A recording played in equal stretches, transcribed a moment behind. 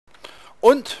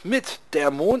Und mit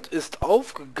der Mond ist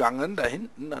aufgegangen, da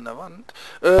hinten an der Wand,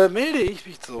 melde ich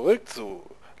mich zurück zu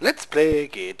Let's Play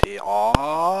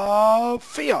GTA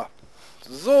 4.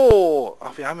 So,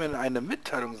 ach, wir haben ja eine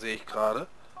Mitteilung, sehe ich gerade.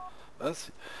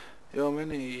 Was? Ja,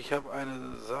 Manni, ich habe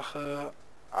eine Sache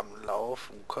am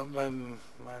Laufen. Komm bei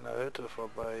meiner Hütte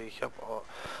vorbei. Ich habe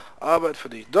Arbeit für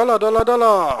dich. Dollar, Dollar,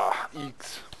 Dollar.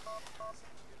 X.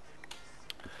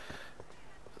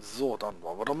 So, dann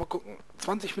wollen wir doch mal gucken.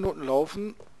 20 Minuten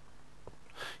laufen.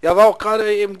 Ja, war auch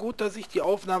gerade eben gut, dass ich die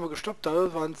Aufnahme gestoppt habe.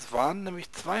 Es waren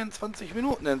nämlich 22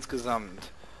 Minuten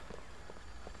insgesamt.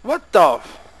 What the?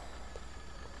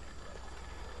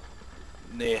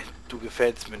 Nee, du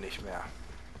gefällst mir nicht mehr.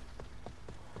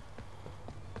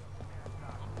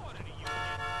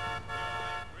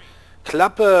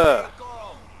 Klappe!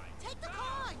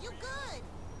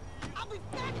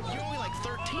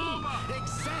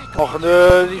 Och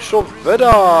nö, nicht schon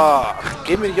wieder! Ach,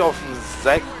 geh mir nicht auf den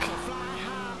Sack!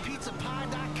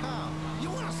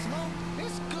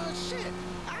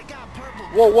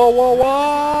 Wow, wow, wow,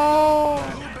 wow!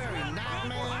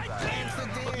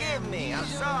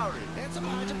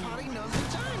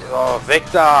 So, weg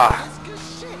da!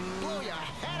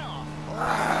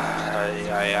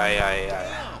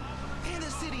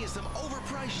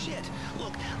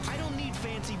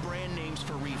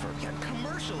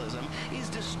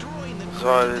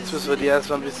 So, jetzt müssen wir die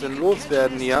erstmal ein bisschen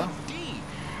loswerden hier.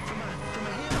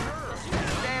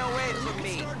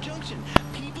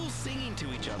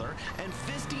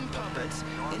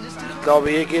 Ich glaube,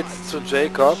 hier geht's zu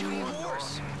Jacob.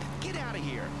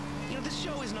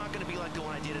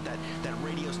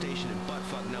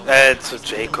 Zu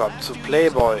Jacob, zu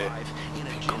Playboy.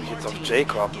 Wie komme ich jetzt auf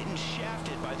Jacob?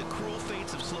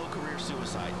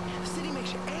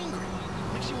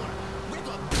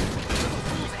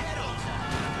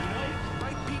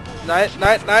 Nein,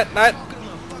 nein, nein, nein!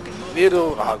 Wie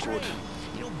du... Ah, gut.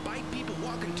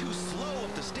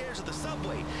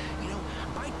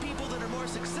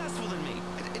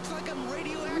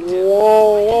 Wow,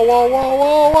 wow, wow, wow,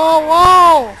 wow, wow,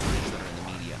 wow!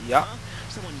 Ja.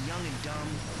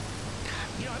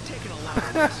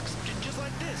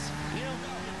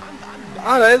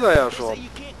 Ah, da ist er ja schon.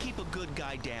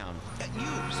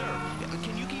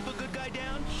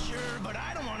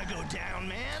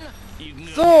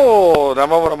 So, dann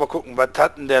wollen wir noch mal gucken, was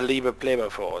hat denn der liebe Playboy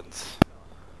für uns?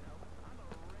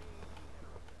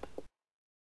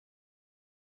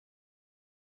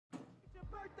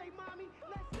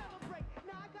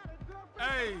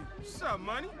 Hey, what's up,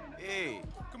 money? Hey,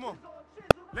 come on.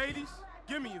 Ladies,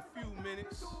 give me a few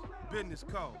minutes. Business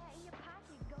calls.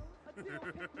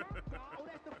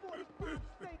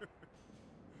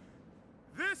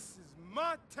 This is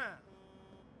my town.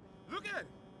 Look at it.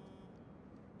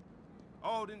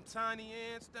 All them tiny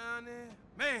ants down there.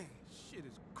 Man, shit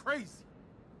is crazy.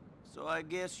 So I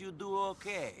guess you do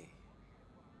okay.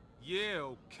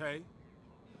 Yeah, okay.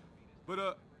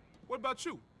 But, what about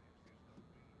you?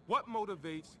 What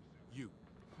motivates you?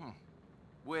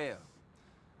 Well,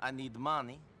 I need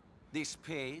money. This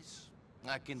pays.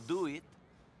 I can do it.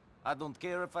 I don't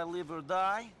care if I live or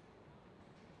die.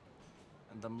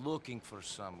 And I'm looking for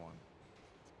someone.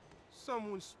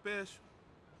 Someone special?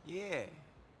 Yeah,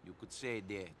 you could say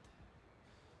that.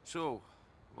 So,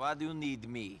 why do you need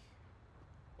me?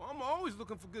 Well, I'm always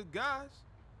looking for good guys.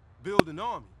 Build an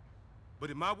army. But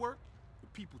in my work, the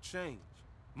people change.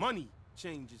 Money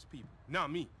changes people,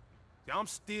 not me. See, I'm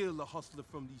still a hustler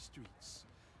from these streets.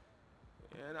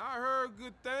 And I heard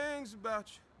good things about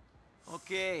you.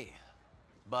 Okay,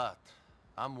 but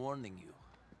I'm warning you.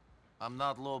 I'm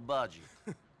not low budget.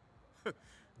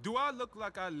 Do I look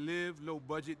like I live low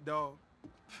budget, dog?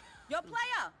 Yo,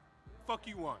 player! Fuck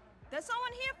you want? There's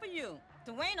someone here for you.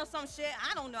 Dwayne or some shit,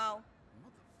 I don't know.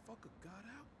 Motherfucker got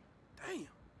out? Damn.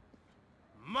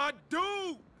 My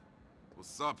dude!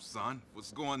 What's up, son?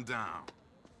 What's going down?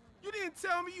 You didn't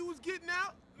tell me you was getting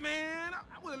out? Man,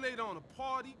 I would've laid on a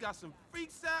party, got some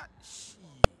freaks out. Shit.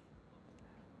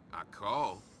 I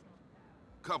called.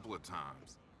 Couple of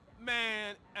times.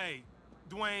 Man, hey,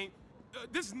 Dwayne,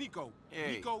 this is Nico.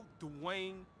 Hey. Nico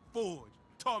Dwayne Forge.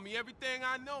 Taught me everything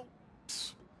I know.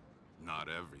 Psst, not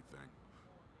everything.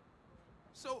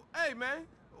 So, hey, man,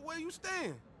 where you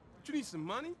stand? You need some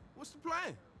money? What's the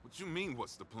plan? What you mean,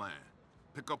 what's the plan?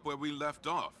 Pick up where we left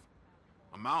off.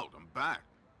 I'm out, I'm back.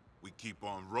 We keep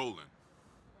on rolling.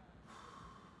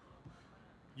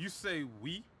 You say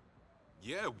we?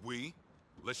 Yeah, we.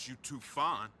 Unless you too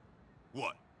fine.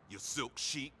 What? Your silk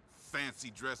chic,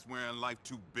 fancy dress wearing life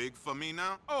too big for me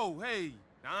now? Oh, hey,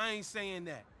 now I ain't saying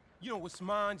that. You know what's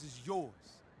mine is yours.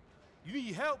 You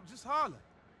need help, just holler.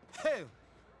 Hell,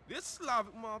 This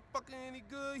Slavic motherfucker any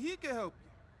good, he can help you.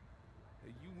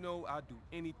 And you know I do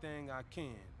anything I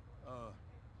can.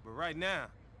 But right now,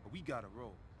 we gotta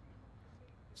roll.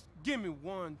 Just give me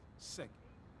 1 second.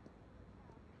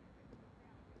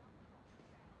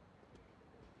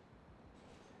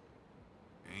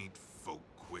 Ain't folk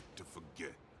quick to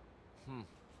forget.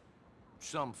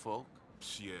 Some folk.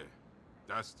 Yeah,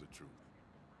 that's the truth.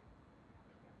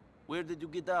 Where did you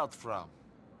get out from?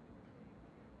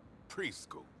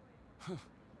 Preschool.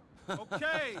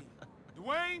 Okay,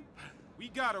 Dwayne, we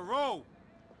gotta roll.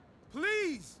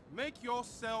 Please make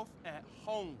yourself at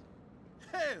home.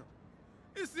 Hell,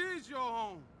 this is your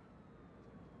home.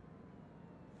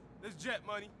 Let's jet,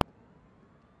 money.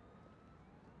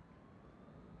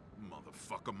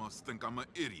 Motherfucker must think I'm an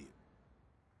idiot.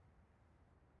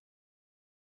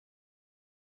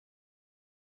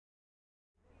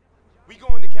 We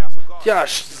going to Castle Guard. Ja,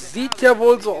 sieht ja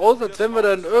wohl so aus, als wenn wir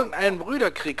da in irgendeinen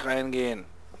Brüderkrieg reingehen.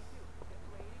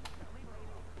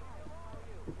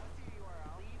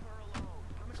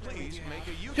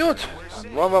 Gut,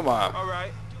 dann wollen wir mal. All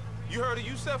right. You heard of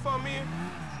Yusef Amir?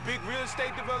 Big real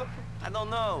estate developer? I don't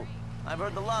know. I've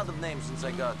heard a lot of names since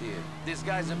I got here. This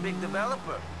guy's a big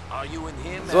developer. Are you and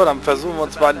him? So, dann versuchen wir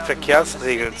uns mal an den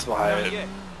Verkehrsregeln zu halten. Yeah,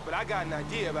 but I got an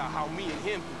idea about how me and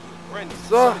him can get friendly.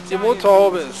 So, die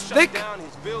Motorhaube ist Shut dick. down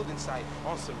his building site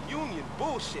on some union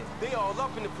bullshit. They all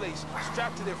up in the place,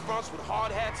 strapped to their fronts with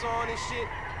hard hats on and shit.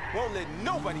 Won't let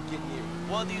nobody get near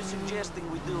it. What are you suggesting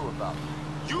we do about it?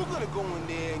 You gonna go in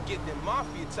there and get them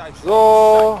mafia types.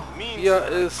 So, hier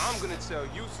ist... I'm gonna tell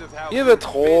Yusuf how Hier wird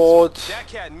rot. that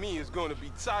cat and me is gonna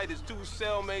be tight as 2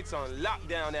 cellmates on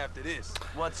lockdown after this.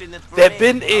 What's in it for Wer me?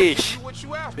 bin ich? Do what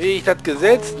you after. Bin ich das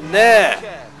Gesetz? Nee.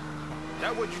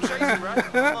 That what you chasing,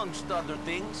 right? Amongst other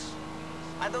things.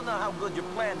 I don't know how good your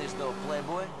plan is though,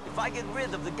 Playboy. If I get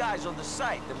rid of the guys on the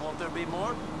site, then won't there be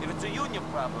more? If it's a union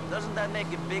problem, doesn't that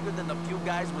make it bigger than a few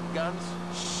guys with guns?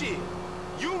 Shit.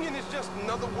 Union is just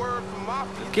another word for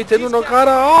mafia. Es geht ja nur noch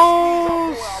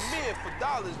geradeaus. For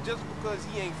dollars just because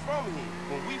he ain't from here.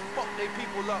 When we fuck their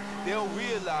people up, they'll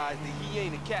realize that he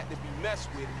ain't a cat to be messed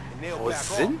with, and they'll Wo back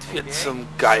sind off. wir zum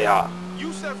Geier?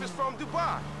 Yusef is from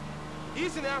Dubai.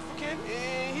 He's an African,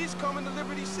 and he's coming to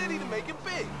Liberty City to make it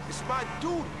big. It's my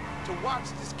duty to watch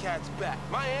this cat's back.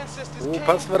 My ancestors Wo came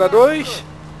passen wir from da durch? Africa.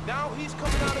 Now he's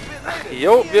coming out a bit later.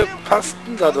 Jo, Me and wir him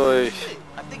passten da durch.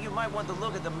 I think you might want to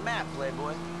look at the map,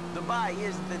 Playboy. Dubai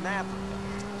isn't in Africa.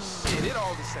 Shit, it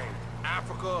all the same.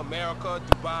 Africa, America,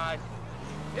 Dubai.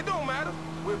 It don't matter.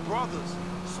 We're brothers.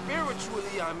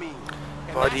 Spiritually, I mean.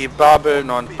 And Boah, die that's- babbeln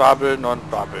und babbeln und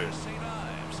babbeln.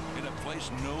 In a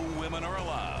place no women are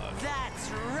allowed.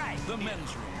 That's right. The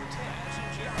men's room.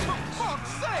 For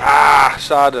fuck's sake! Ah,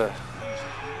 schade.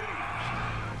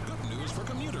 Good news for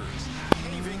commuters.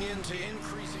 Caving into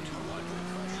increasing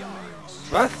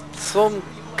Was zum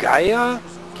Geier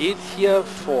geht hier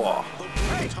vor?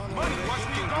 Hey, money, watch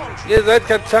me go. Ihr seid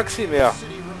kein Taxi mehr.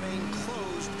 city remain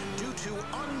closed due to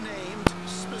unnamed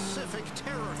specific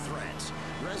terror threats.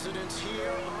 Residents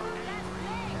here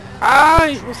Ah,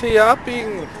 ich muss hier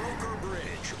abbiegen. Broker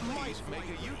Bridge might make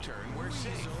a U-turn where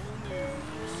city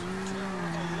news.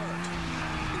 Alert.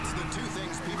 It's the two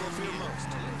things people fear most.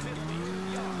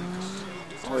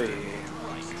 Ui.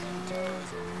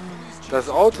 Das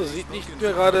Auto sieht nicht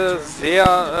mehr gerade sehr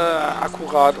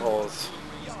akkurat aus.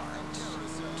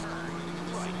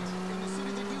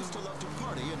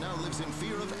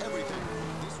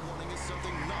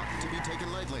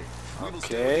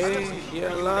 Okay, hier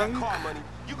That lang. car money,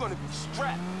 you're gonna be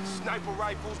strapped. Sniper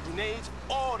rifles, grenades,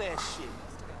 all that shit.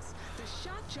 The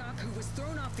shock jock who was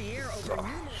thrown off the air over So,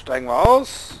 numerous steigen wir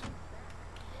aus.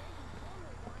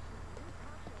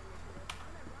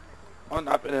 Und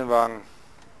ab in den Wagen.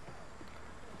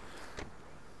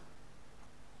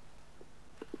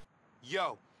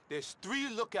 Yo, there's 3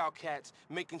 lookout cats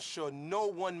making sure no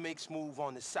one makes move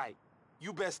on the site.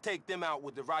 You best take them out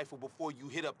with the rifle before you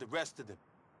hit up the rest of them.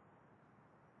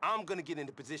 I'm gonna get in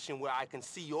a position where I can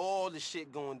see all the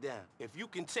shit going down. If you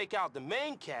can take out the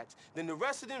main cats, then the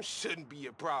rest of them shouldn't be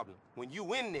a problem. When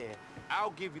you in there,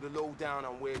 I'll give you the lowdown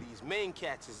on where these main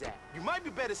cats is at. You might be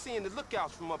better seeing the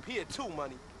lookouts from up here too,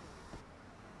 money.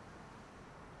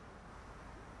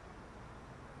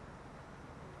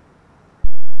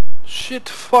 Shit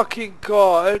fucking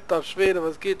call, alter Schwede,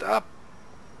 was geht ab?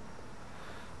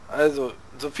 Also,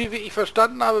 so viel wie ich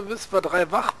verstanden habe, müssen wir 3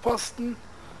 Wachposten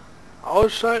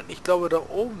ausschalten. Ich glaube, da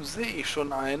oben sehe ich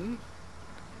schon einen.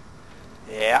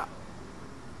 Ja.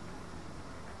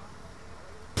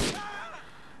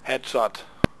 Headshot.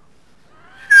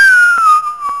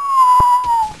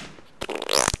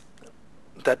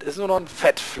 Das ist nur noch ein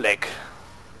Fettfleck.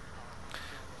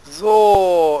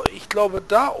 So, ich glaube,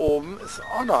 da oben ist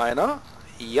auch noch einer.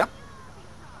 Ja.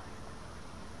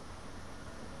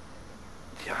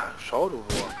 Ja, schau du nur.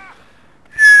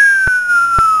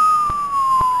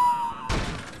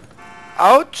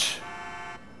 Autsch.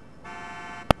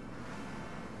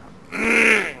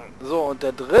 So, und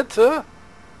der dritte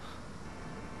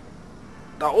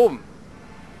da oben.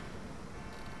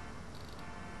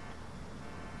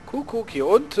 Kuckuck, hier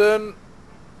unten.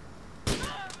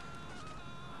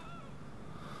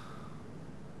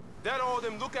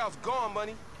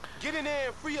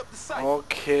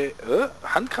 Okay,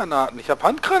 Handgranaten. Ich habe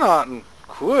Handgranaten.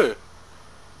 Cool.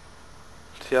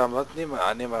 Tja, was nehmen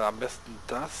wir? Nehmen wir am besten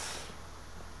das.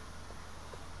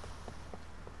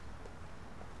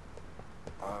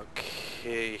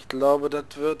 Okay, ich glaube, das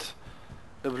wird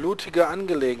eine blutige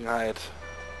Angelegenheit.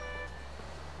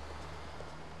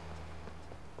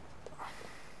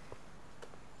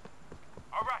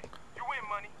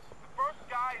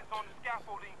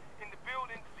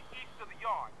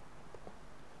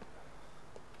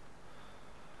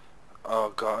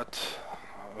 Oh Gott.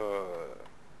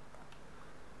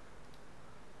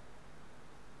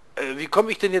 Wie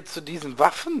komme ich denn jetzt zu diesen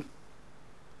Waffen?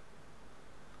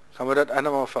 Kann mir das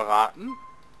einer mal verraten?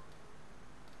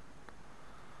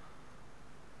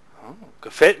 Oh,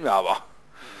 gefällt mir aber.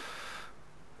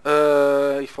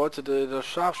 Ich wollte das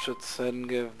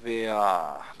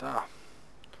Scharfschützengewehr. Da.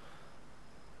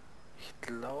 Ich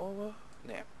glaube...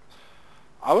 Nee.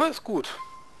 Aber ist gut.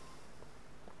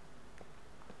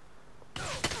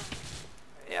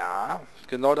 Ja,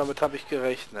 genau damit habe ich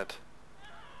gerechnet.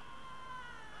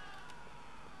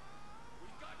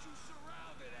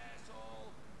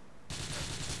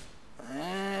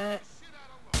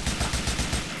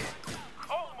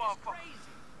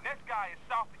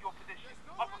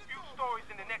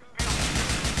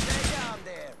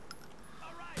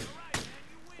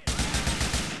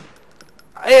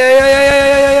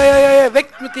 Ey,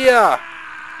 weg mit dir!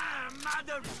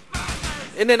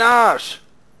 In den Arsch!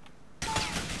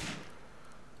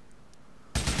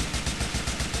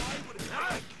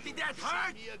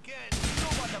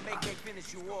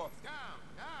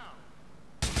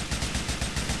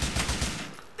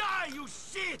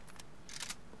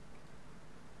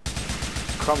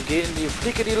 Komm, geh in die...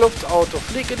 Flieg in die Luft, Auto!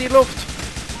 Flieg in die Luft!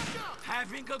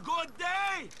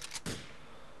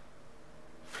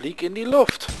 Flieg in die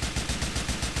Luft!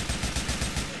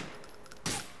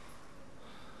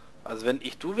 Also wenn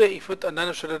ich du wäre, ich würde an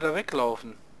deiner Stelle da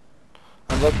weglaufen.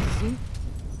 Ansonsten...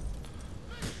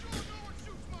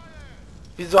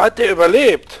 Wieso hat der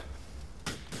überlebt?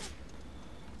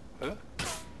 Hä?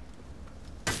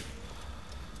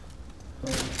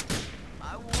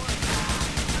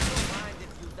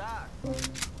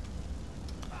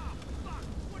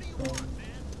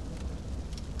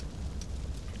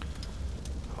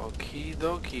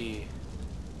 Okidoki.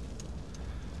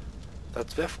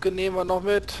 Das Wefke nehmen wir noch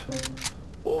mit.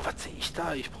 Oh, was sehe ich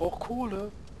da? Ich brauche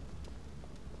Kohle.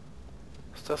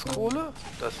 Ist das Kohle?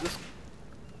 Das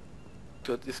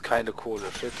ist keine Kohle.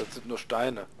 Shit, das sind nur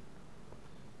Steine.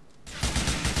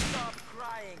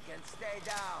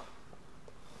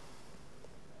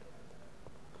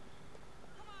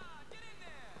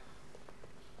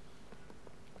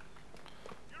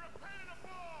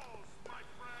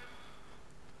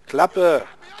 Klappe!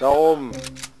 Da oben!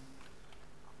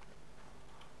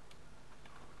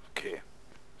 Okay,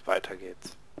 weiter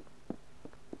geht's.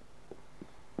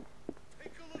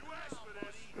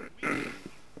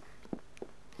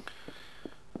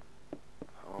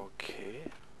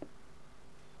 Okay.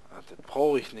 Ach, das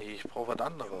brauche ich nicht, ich brauche was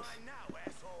anderes.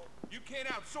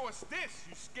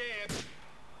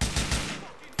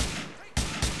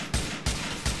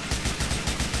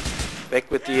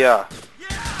 Weg mit dir!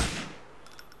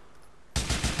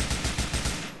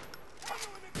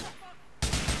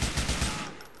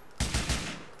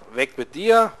 Weg mit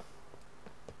dir!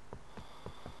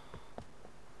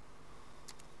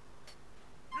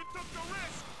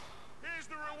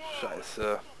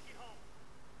 Scheiße.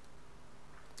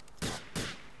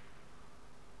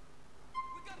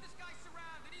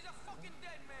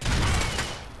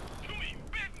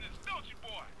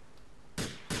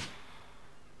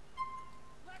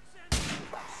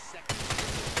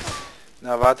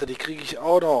 Na warte, die kriege ich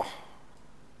auch noch.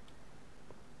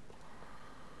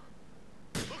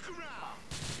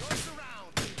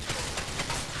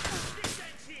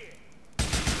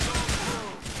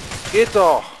 Geht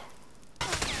doch.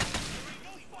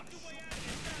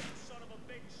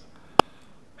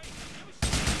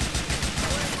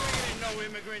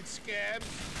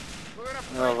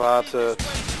 Na wartet.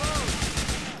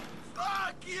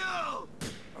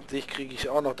 Und dich kriege ich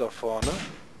auch noch da vorne.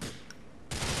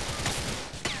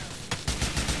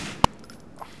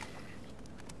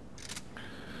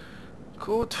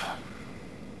 Gut.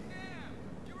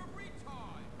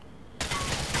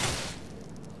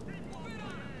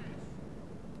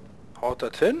 Haut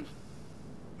das hin?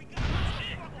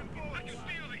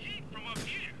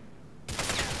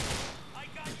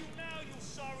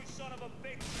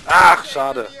 Ach,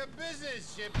 schade.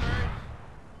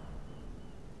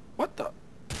 What the?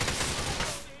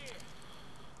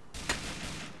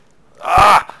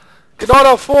 Ah! Genau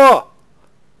davor!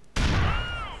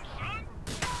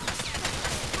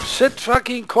 Shit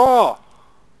fucking core!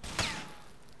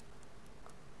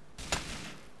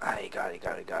 Ah, egal,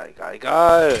 egal, egal, egal,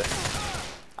 egal!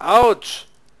 Autsch!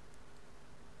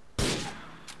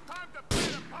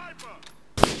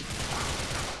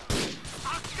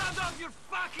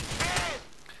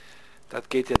 Das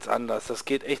geht jetzt anders. Das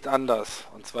geht echt anders.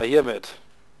 Und zwar hiermit.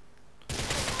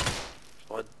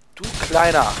 Oh, du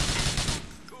Kleiner!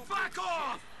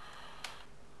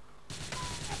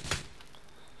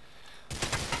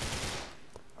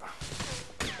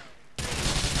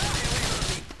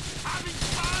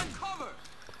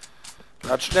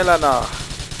 Lad schneller nach.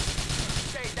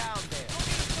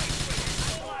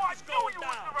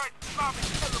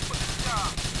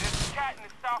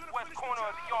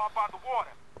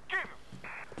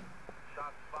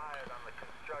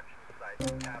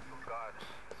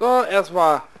 So,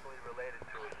 erstmal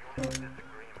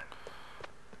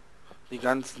die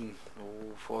ganzen...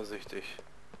 Oh, vorsichtig.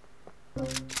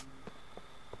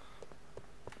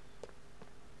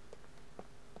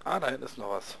 Ah, da hinten ist noch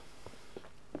was.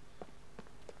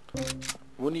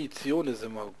 Munition ist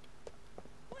immer...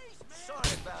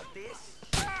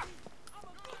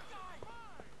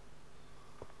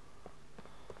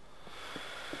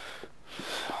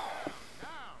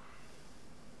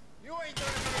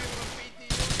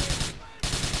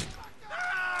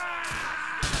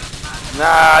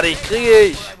 Na, dich kriege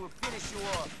ich!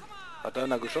 Hat da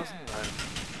einer geschossen? Nein.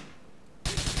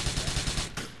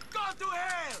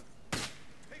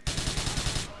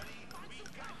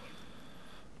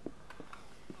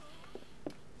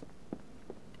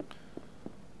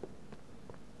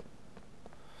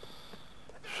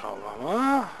 Schauen wir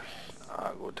mal.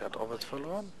 Ah gut, der hat auch was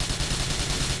verloren.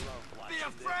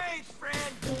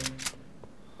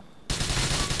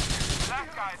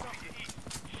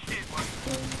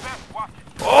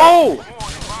 Oh!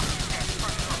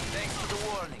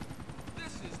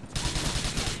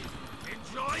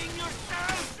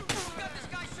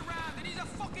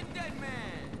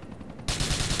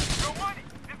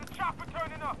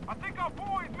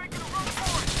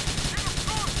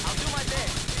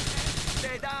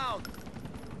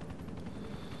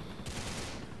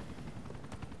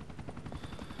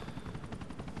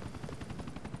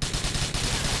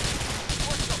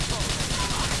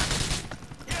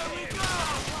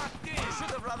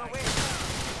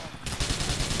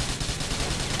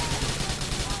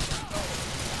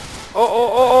 Oh,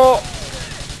 oh, oh, oh!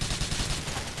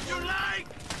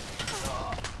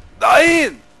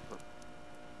 Nein!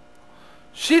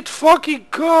 Shit fucking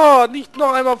God! Nicht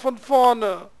noch einmal von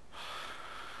vorne!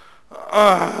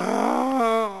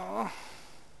 Ah.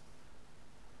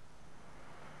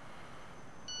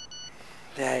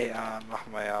 Ja, ja,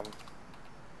 machen wir ja.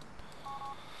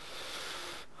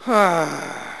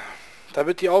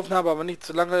 Damit die Aufnahme aber nicht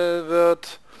zu lange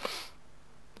wird,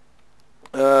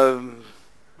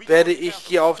 werde ich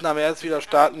die Aufnahme erst wieder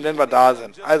starten, wenn wir da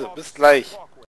sind. Also, bis gleich.